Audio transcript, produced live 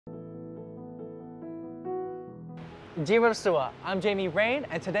Dear Sua, I'm Jamie Rain,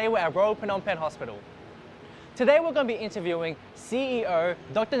 and today we're at Royal Phnom Penh Hospital. Today we're going to be interviewing CEO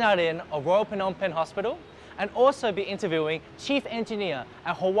Dr. Narin of Royal Phnom Penh Hospital and also be interviewing Chief Engineer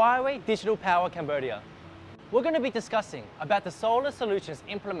at Huawei Digital Power Cambodia. We're going to be discussing about the solar solutions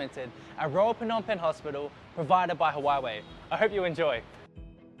implemented at Royal Phnom Penh Hospital provided by Huawei. I hope you enjoy.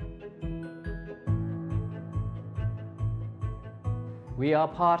 We are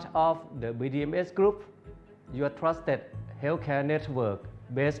part of the BDMS Group, your trusted healthcare network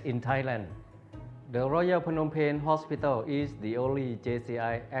based in Thailand. The Royal Phnom Penh Hospital is the only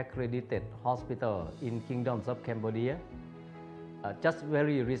JCI accredited hospital in Kingdoms of Cambodia. Just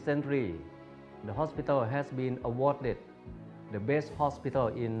very recently, the hospital has been awarded the best hospital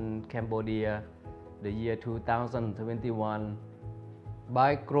in Cambodia the year 2021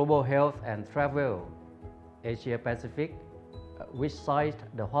 by Global Health and Travel Asia Pacific, which cited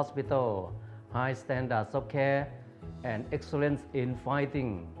the hospital high standards of care and excellence in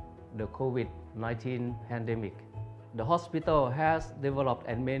fighting the COVID-19 pandemic. The hospital has developed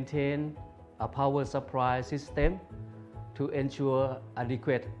and maintained a power supply system to ensure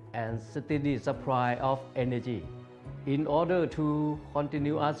adequate and steady supply of energy in order to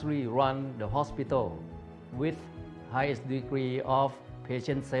continuously run the hospital with highest degree of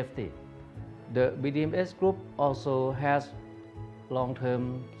patient safety. The BDMS Group also has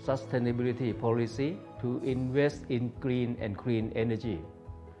long-term sustainability policy to invest in green and clean energy.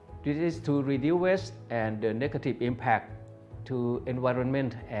 This is to reduce waste and the negative impact to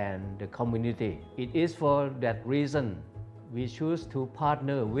environment and the community. It is for that reason we choose to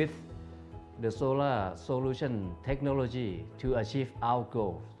partner with the solar solution technology to achieve our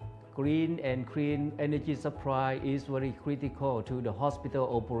goals. Green and clean energy supply is very critical to the hospital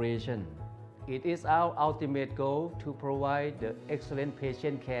operation. It is our ultimate goal to provide the excellent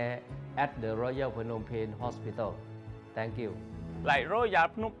patient care at the Royal Phnom Penh Hospital. Thank you. Like Royal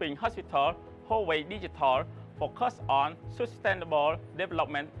Phnom Penh Hospital, Huawei Digital focus on sustainable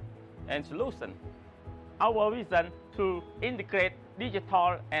development and solution. Our vision to integrate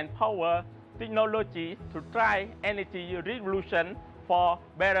digital and power technology to drive energy revolution for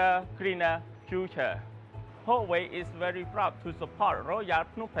better, cleaner future. Huawei is very proud to support Royal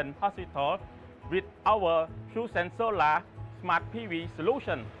Phnom Penh Hospital with our FusionSolar smart PV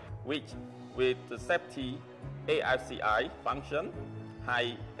solution, which with the safety AICI function,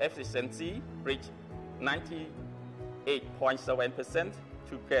 high efficiency reach 98.7%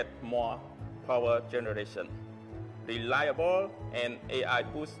 to get more power generation. Reliable and AI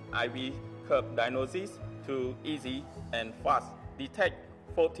boost IV curve diagnosis to easy and fast detect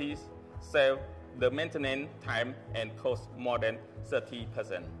faulties, save the maintenance time and cost more than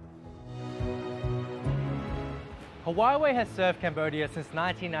 30%. Huawei has served Cambodia since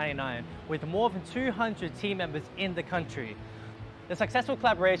 1999 with more than 200 team members in the country. The successful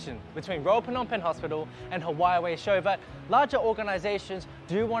collaboration between Royal Phnom Penh Hospital and Huawei show that larger organizations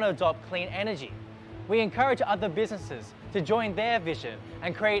do want to adopt clean energy. We encourage other businesses to join their vision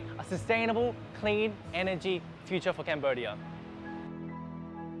and create a sustainable, clean energy future for Cambodia.